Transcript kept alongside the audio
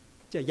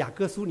在雅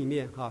各书里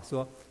面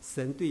说，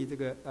神对这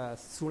个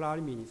苏拉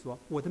米尼说：“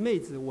我的妹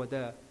子，我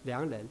的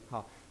良人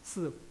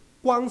是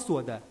光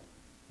所的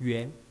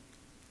源，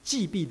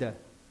既闭的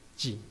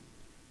井，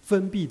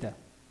封闭的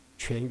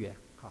泉源。”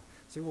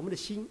所以我们的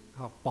心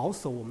保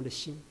守我们的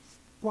心，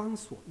光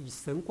所与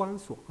神光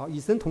所与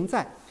神同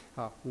在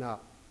那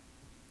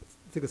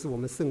这个是我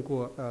们胜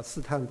过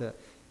试探的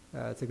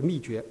这个秘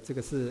诀，这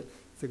个是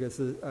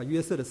约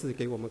瑟的事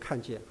给我们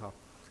看见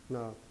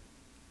那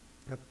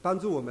帮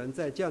助我们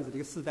在这样子的一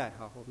个世代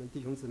我们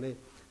弟兄姊妹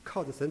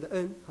靠着神的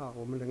恩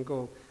我们能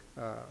够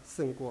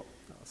胜过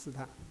试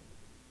探。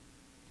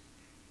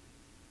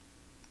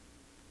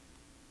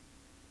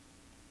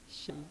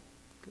下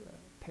一个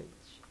page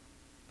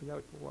不要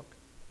work。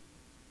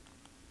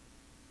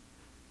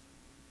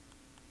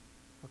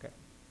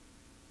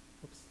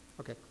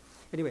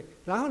 OK，Anyway，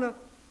 然后呢，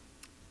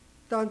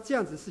当这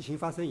样子的事情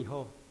发生以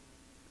后，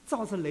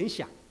造成人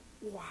想，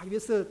哇，约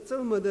瑟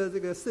这么的这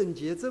个圣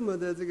洁，这么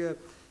的这个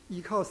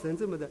依靠神，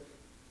这么的，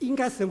应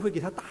该神会给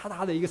他大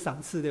大的一个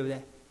赏赐，对不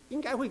对？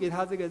应该会给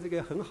他这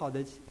个很好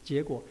的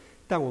结果。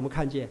但我们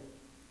看见，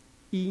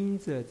因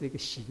着这个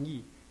行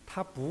义，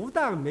他不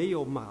但没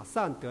有马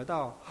上得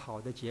到好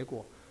的结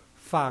果，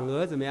反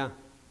而怎么样？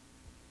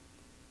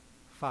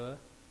反而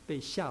被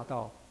下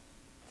到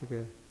这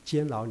个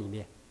监牢里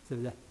面，是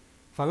不是？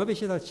反而被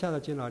下到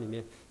监牢里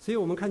面。所以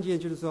我们看见，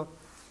就是说，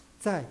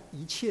在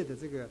一切的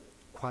这个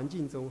环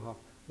境中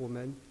我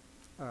们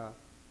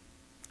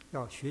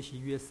要学习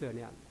约瑟那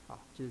样的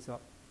就是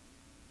说，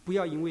不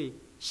要因为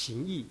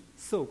行义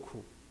受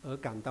苦而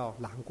感到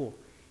难过。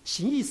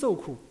行义受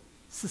苦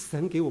是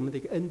神给我们的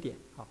一个恩典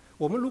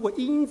我们如果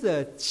因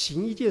着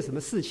行一件什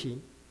么事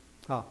情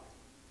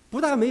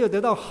不但没有得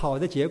到好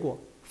的结果，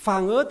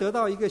反而得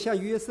到一个像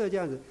约瑟这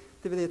样子，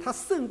对不对？他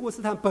胜过试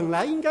探，本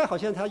来应该好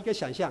像他一个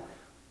想象，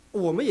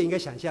我们也应该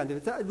想象，对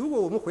不对？如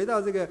果我们回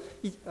到这个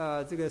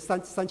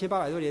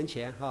3800多年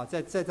前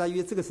在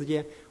约这个时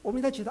间，我们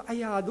应该觉得，哎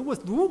呀，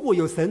如果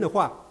有神的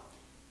话，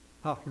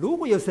如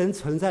果有神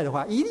存在的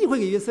话，一定会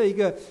给约瑟一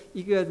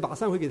个马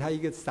上会给他一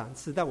个赏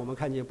赐。但我们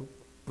看见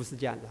不是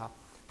这样的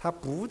他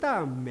不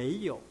但没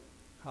有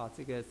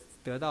这个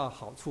得到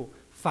好处，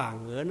反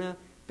而呢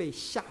被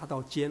下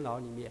到监牢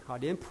里面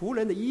连仆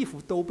人的衣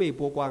服都被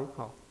剥光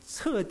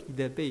彻底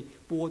的被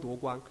剥夺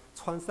光，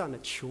穿上了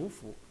囚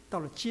服，到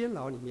了监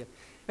牢里面。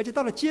而且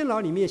到了监牢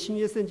里面，新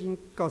约圣经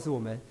告诉我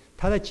们，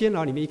他在监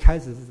牢里面一开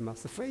始是什么？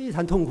是非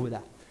常痛苦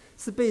的，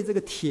是被这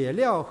个铁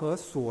镣和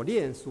锁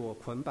链所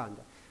捆绑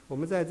的。我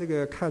们在这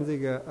个看这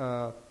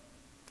个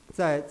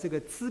在这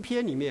个诗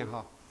篇里面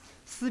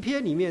诗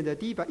篇里面的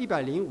第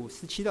105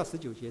 17到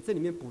19节，这里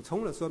面补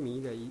充了说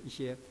明的一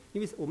些，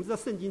因为我们知道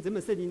整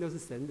本圣经都是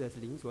神的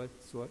灵所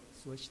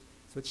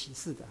启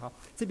示的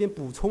这边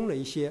补充了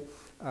一些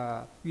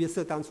约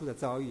瑟当初的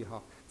遭遇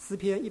诗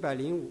篇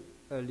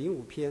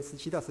105篇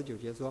17到19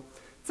节说，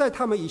在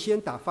他们以先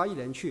打发一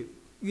人去，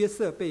约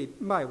瑟被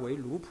卖为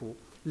奴仆，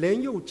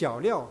人用脚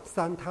镣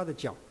伤他的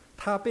脚，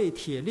他被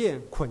铁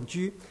链捆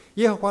拘，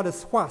耶和华的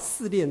话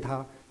试炼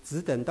他，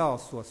只等到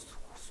所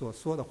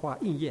说的话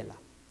应验了。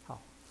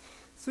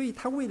所以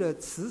他为了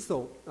持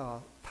守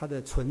他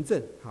的纯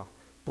正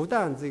不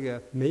但这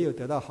个没有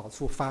得到好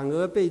处，反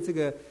而被这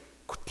个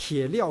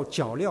铁镣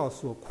脚镣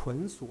所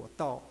捆锁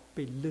到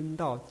被扔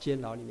到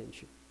监牢里面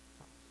去。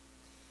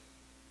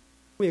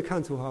我们也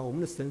看出我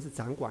们的神是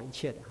掌管一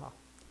切的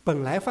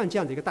本来犯这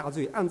样的一个大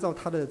罪，按照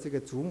他的这个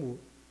祖母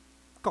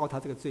告他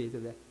这个罪，对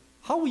不对？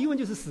毫无疑问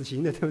就是死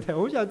刑的，对不对？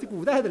我们想这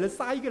古代的人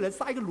杀一个人，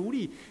杀一个奴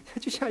隶，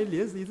就像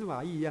连死一只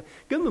蚂蚁一样，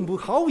根本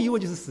毫无疑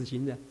问就是死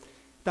刑的。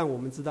但我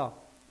们知道，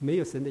没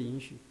有神的允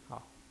许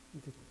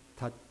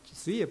他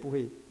谁也不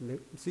会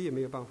谁也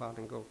没有办法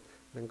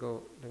能够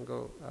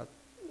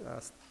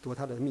夺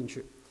他的命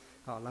去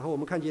然后我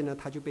们看见呢，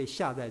他就被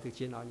下在这个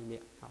监牢里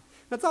面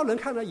那照人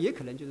看呢，也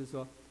可能就是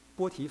说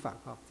波提反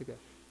这个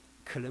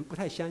可能不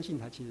太相信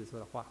他妻子说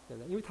的话，对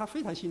不对？因为他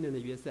非常信任的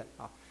约瑟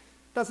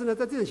但是呢，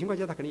在这种情况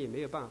下，他可能也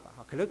没有办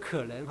法可能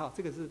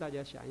这个是大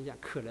家想一想，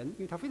可能因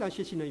为他非常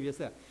信任约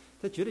瑟，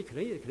他觉得可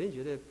能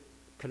觉得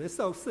可能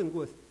胜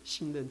过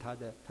信任他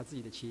自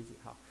己的妻子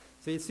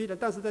所以虽然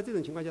但是在这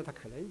种情况下，他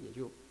可能也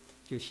就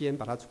先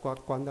把他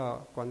关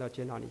到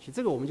监牢里去，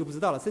这个我们就不知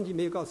道了，圣经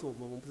没有告诉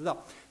我们不知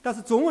道。但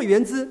是总而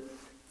言之，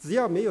只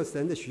要没有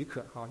神的许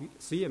可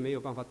谁也没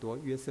有办法夺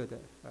约瑟的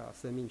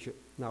生命去。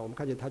那我们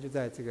看见他就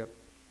在这个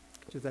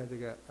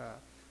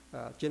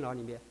监牢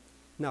里面。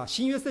那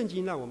新约圣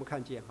经让我们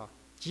看见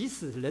即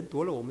使人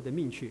夺了我们的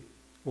命去，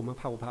我们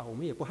怕不怕？我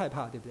们也不害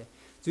怕，对不对？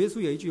主耶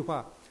稣有一句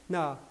话，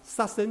那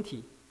杀身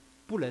体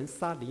不能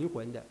杀灵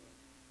魂的，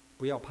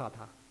不要怕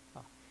他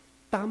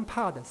单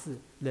怕的是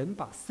能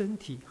把身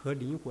体和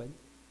灵魂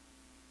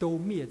都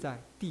灭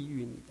在地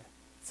狱里的，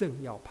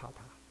正要怕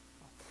他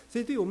所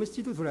以对我们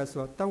基督徒来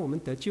说，当我们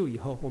得救以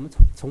后，我们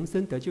重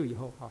生得救以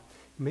后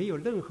没有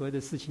任何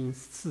的事情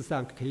世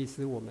上可以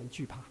使我们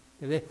惧怕，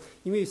对不对？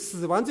因为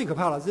死亡最可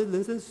怕了，这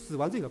人生死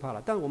亡最可怕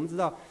了。但我们知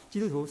道基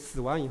督徒死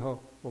亡以后，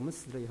我们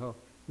死了以后，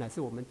乃是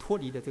我们脱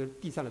离的这个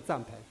地上的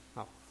帐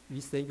篷与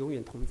神永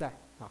远同在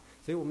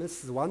所以我们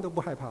死亡都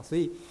不害怕。所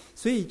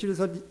以就是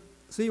说，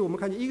所以我们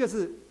看见一个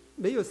是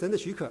没有神的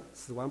许可，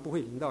死亡不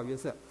会临到约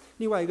瑟；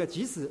另外一个，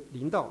即使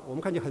临到，我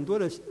们看见很多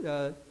的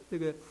这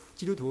个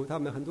基督徒，他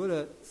们很多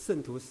的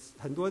圣徒，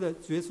很多的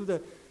主耶稣的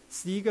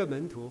11个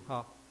门徒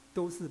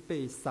都是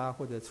被杀，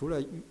或者除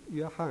了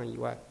约翰以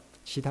外，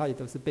其他也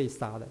都是被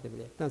杀的，对不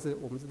对？但是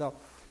我们知道，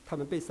他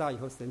们被杀以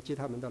后，神接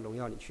他们到荣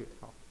耀里去。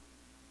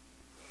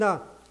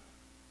那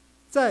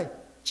在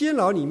监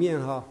牢里面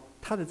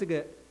他的这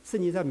个圣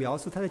经在描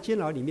述他在监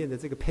牢里面的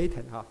这个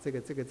pattern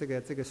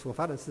这个所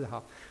发的事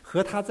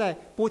和他在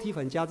波提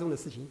粉家中的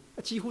事情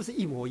几乎是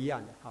一模一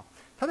样的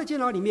他在监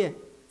牢里面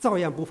照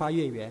样不发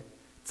怨言，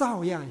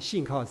照样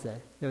信靠神，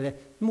对不对？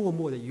默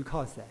默的依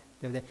靠神，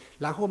对不对？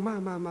然后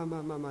慢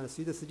慢的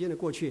随着时间的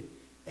过去，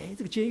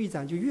这个监狱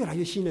长就越来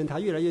越信任他，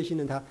越来越信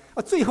任他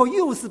最后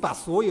又是把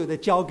所有的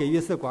交给约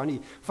瑟管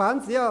理，反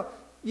正只要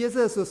约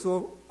瑟所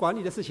管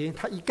理的事情，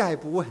他一概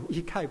不问，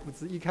一概不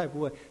知，一概不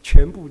问，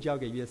全部交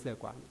给约瑟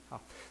管理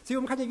所以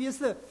我们看见约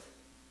瑟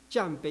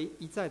降卑，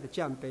一再的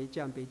降卑，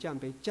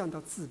降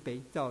到自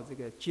卑，到这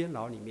个监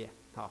牢里面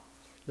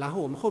然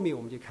后后面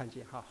我们就看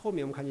见后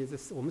面我们看见这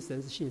是我们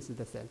神是信实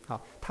的神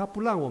他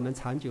不让我们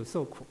长久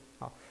受苦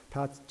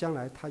他将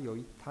来他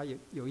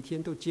有一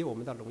天都接我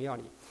们到荣耀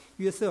里。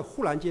约瑟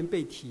忽然间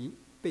被提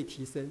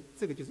升，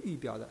这个就是预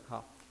表的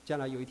将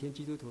来有一天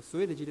基督徒，所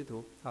有的基督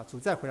徒主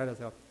再回来的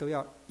时候，都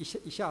要一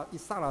刹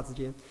那之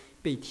间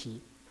被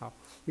提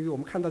因为我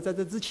们看到在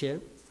这之前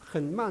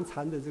很漫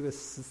长的这个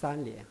13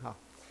年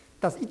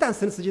但是一旦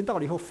神的时间到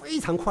了以后，非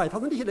常快，他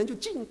说那些人就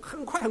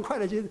很快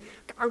的就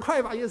赶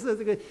快把约瑟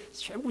这个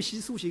全部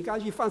梳洗干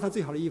净，放上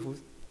最好的衣服，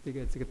这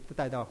个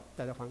带到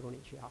皇宫里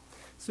去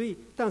所以，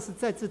但是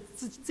在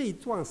这一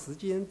段时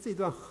间，这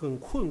段很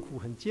困苦、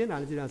很艰难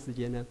的这段时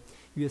间呢，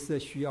约瑟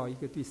需要一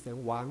个对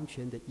神完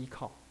全的依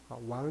靠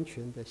完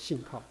全的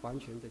信靠，完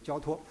全的交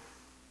托。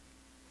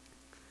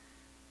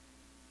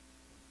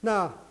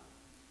那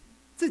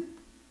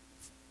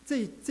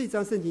这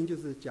章圣经就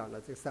是讲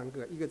了这三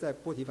个，一个在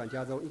波提反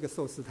家中，一个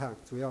受试探，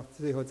主要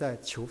最后在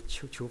囚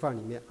犯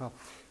里面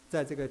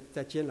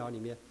在监牢里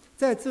面，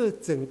在这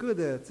整个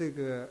的这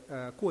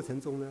个过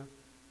程中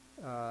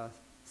呢，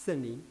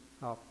圣灵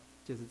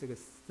就是这个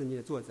圣经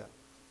的作者，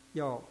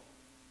要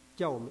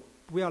叫我们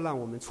不要让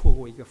我们错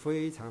过一个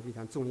非常非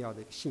常重要的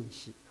一个信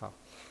息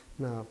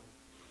那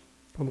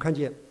我们看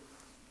见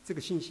这个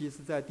信息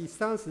是在第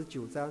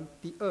39章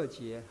第2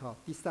节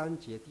第3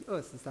节第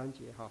23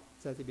节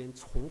在这边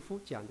重复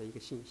讲的一个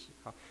信息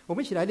我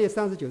们一起来念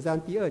39章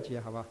第2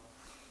节好不好？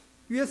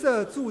约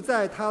瑟住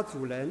在他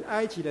主人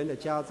埃及人的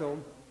家中，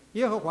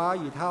耶和华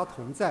与他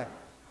同在，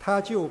他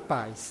就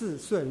百事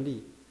顺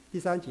利。第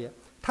3节，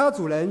他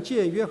主人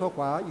见耶和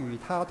华与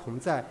他同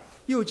在，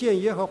又见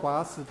耶和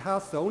华使他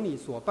手里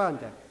所办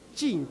的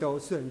尽都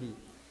顺利。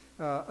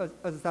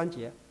23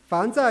节，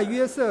凡在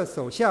约瑟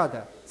手下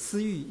的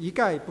私欲一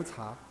概不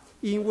查，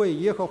因为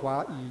耶和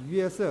华与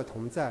约瑟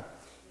同在，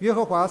耶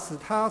和华使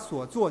他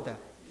所做的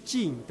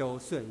尽都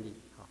顺利。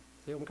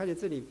所以我们看见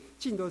这里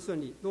尽都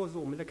顺利。如果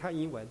说我们在看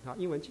英文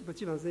英文基本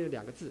上是有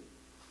2个字，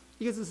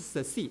一个字是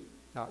succeed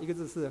一个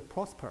字是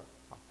prosper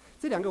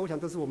这2个我想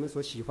都是我们所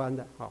喜欢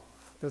的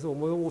但是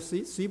我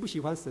谁不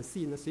喜欢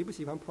succeed 呢？谁不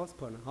喜欢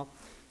prosper 呢？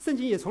圣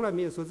经也从来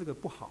没有说这个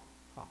不好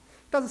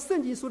但是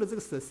圣经说的这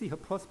个 succeed 和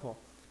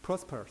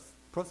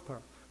prosper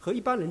和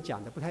一般人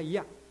讲的不太一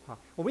样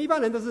我们一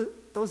般人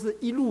都是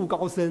一路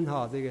高升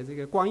这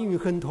个官运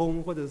亨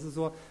通，或者是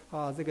说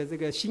这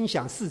个心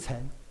想事成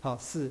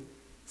是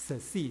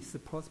succeed 是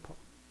prosper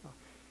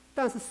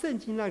但是圣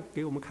经那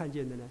给我们看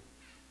见的呢，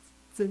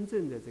真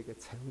正的这个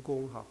成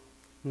功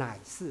乃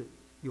是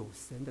有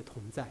神的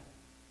同在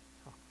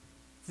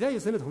只要有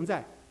神的同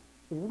在，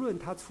无论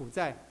他处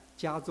在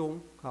家中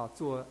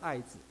做爱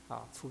子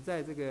处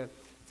在这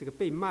个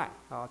被卖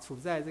处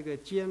在这个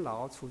监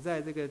牢，处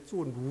在这个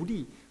做奴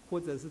隶，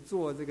或者是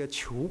做这个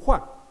囚犯，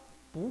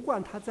不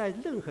管他在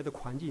任何的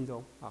环境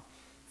中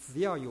只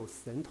要有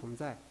神同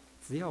在，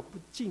只要不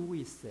敬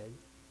畏神，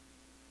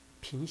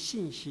凭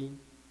信心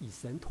与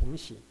神同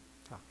行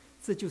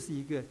这就是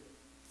一个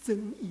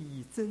真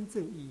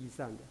正意义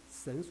上的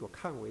神所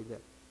看为的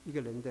一个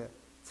人的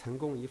成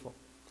功与否，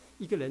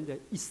一个人的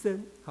一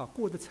生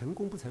过得成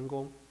功不成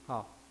功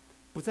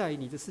不在于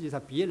你这世界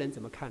上别人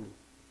怎么看你，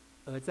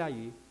而在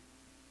于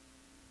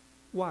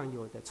万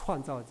有的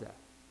创造者，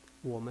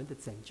我们的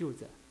拯救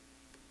者，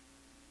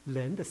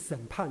人的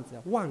审判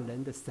者，万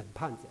人的审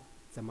判者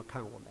怎么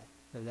看我们，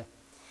对不对？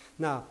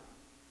那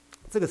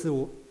这个是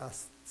我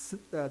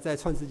在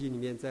创世纪里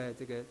面，在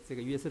这个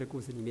约瑟的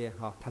故事里面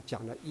他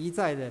讲了一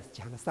再的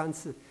讲了3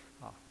次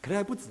可能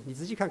还不止，你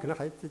仔细看可能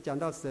还讲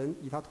到神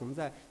与他同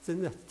在，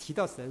真的提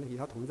到神与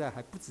他同在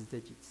还不止这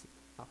几次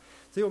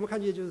所以我们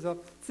看见就是说，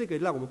这个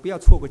让我们不要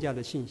错过这样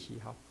的信息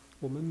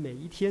我们每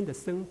一天的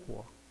生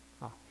活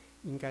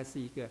应该是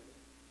一个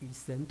与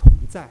神同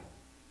在、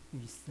与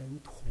神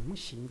同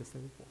行的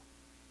生活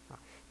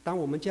当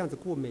我们这样子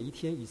过每一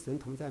天与神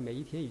同在、每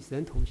一天与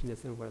神同行的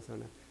生活的时候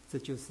呢，这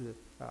就是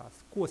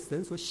过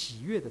神所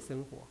喜悦的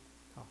生活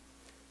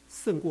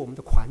胜过我们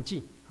的环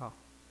境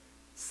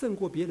胜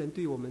过别人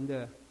对我们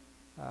的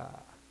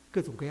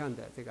各种各样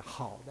的这个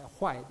好的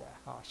坏的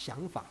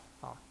想法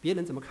别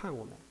人怎么看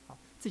我们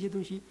这些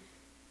东西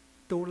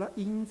都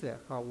因着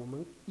我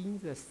们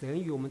因着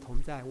神与我们同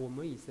在，我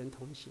们与神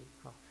同行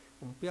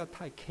我们不要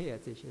太 care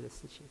这些的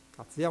事情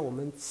只要我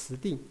们持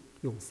定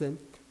永生，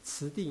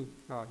持定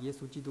耶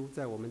稣基督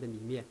在我们的里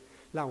面，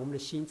让我们的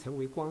心成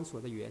为光所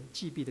的源，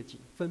既闭的井，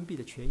封闭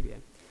的泉源，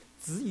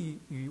只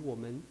与我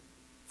们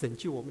拯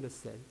救我们的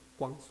神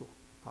光所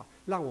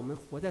让我们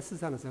活在世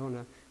上的时候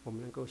呢，我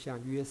们能够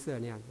像约瑟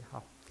那样子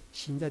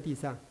行在地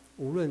上，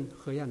无论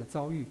何样的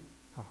遭遇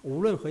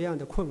无论何样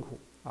的困苦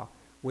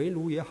为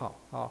奴也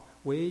好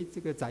为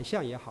这个宰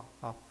相也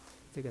好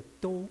这个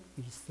都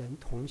与神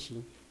同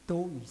行，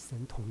都与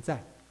神同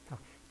在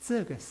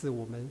这个是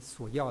我们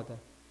所要的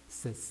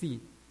succeed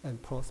and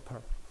prosper。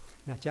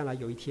 那将来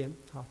有一天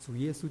主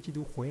耶稣基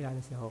督回来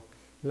的时候，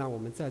让我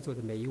们在座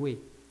的每一位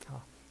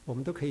我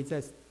们都可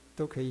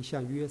以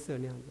像约瑟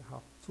那样子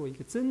做一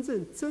个真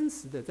正真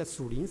实的在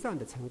属灵上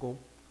的成功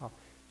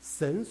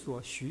神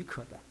所许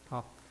可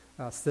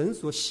的神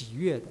所喜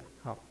悦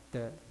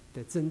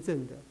的真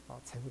正的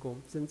成功，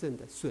真正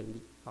的顺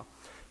利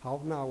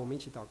好，那我们一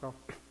起祷告。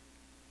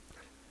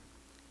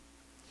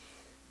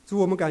主，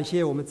我们感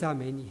谢，我们赞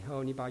美你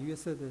你把约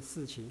瑟的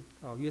事情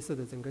约瑟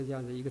的整个这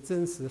样的一个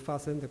真实发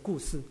生的故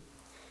事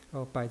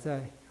摆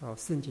在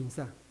圣经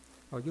上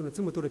用了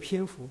这么多的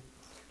篇幅，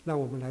让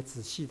我们来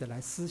仔细的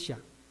来思想，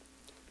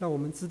让我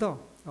们知道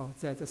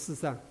在这世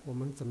上我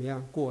们怎么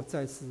样过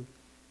在世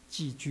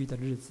寄居的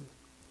日子。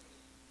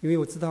因为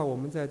我知道我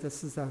们在这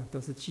世上都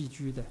是寄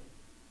居的，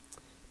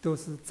都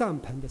是帐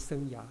篷的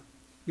生涯，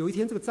有一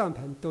天这个帐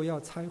篷都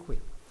要拆毁，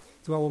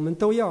主啊，我们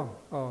都要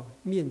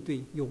面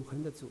对永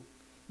恒的主，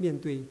面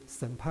对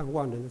审判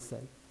万人的神。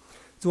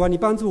主啊，你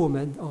帮助我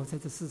们在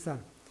这世上，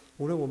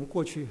无论我们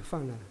过去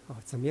犯了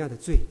怎么样的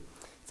罪，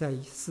在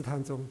试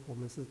探中我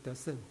们是得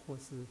胜或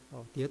是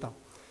跌倒，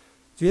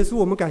主耶稣，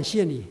我们感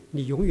谢你，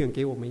你永远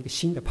给我们一个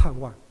新的盼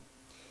望，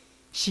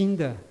新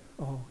的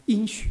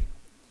应许，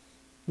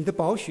你的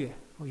宝血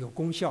有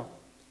功效，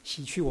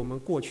洗去我们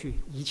过去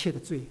一切的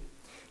罪。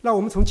让我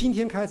们从今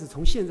天开始，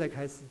从现在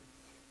开始，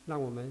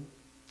让我们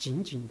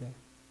紧紧的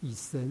与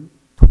神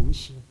同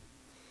行，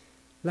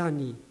让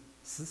你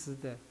时时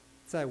的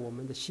在我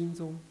们的心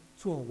中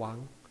做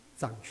王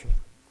掌权。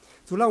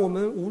主，让我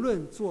们无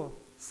论做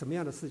什么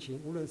样的事情，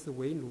无论是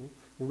为奴，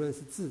无论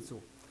是自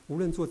主，无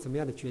论做怎么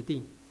样的决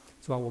定，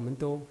主啊，我们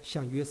都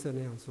像约瑟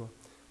那样说，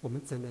我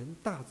们怎能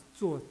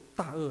做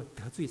大恶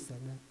得罪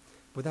神呢？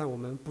不但我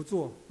们不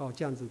做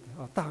这样子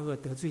的大恶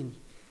得罪你，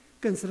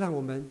更是让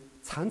我们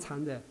常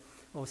常的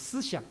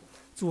思想，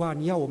主啊，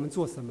你要我们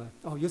做什么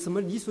有什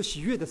么你所喜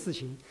悦的事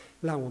情，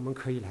让我们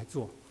可以来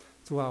做。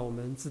主啊，我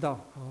们知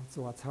道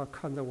主啊，他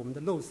看到我们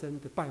的肉身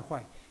的败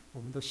坏，我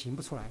们都行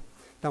不出来，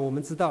但我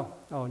们知道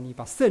你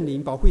把圣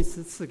灵保惠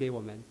师赐给我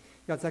们，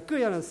要在各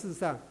样的事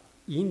上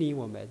引领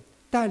我们，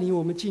带领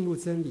我们进入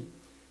真理，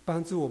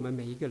帮助我们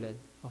每一个人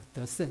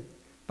得胜，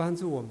帮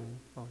助我们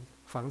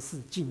凡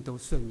事尽都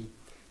顺利，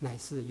乃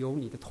是有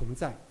你的同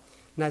在，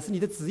乃是你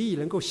的旨意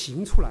能够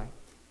行出来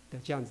的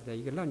这样子的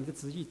一个，让你的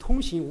旨意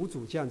通行无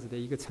阻这样子的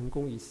一个成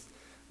功与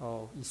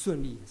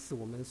顺利，是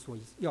我们所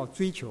要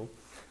追求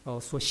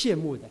所羡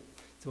慕的，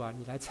是吧？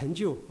你来成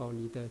就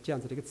你的这样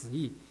子的一个旨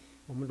意。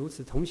我们如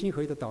此同心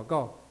合一的祷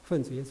告，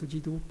奉主耶稣基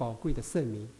督宝贵的圣名，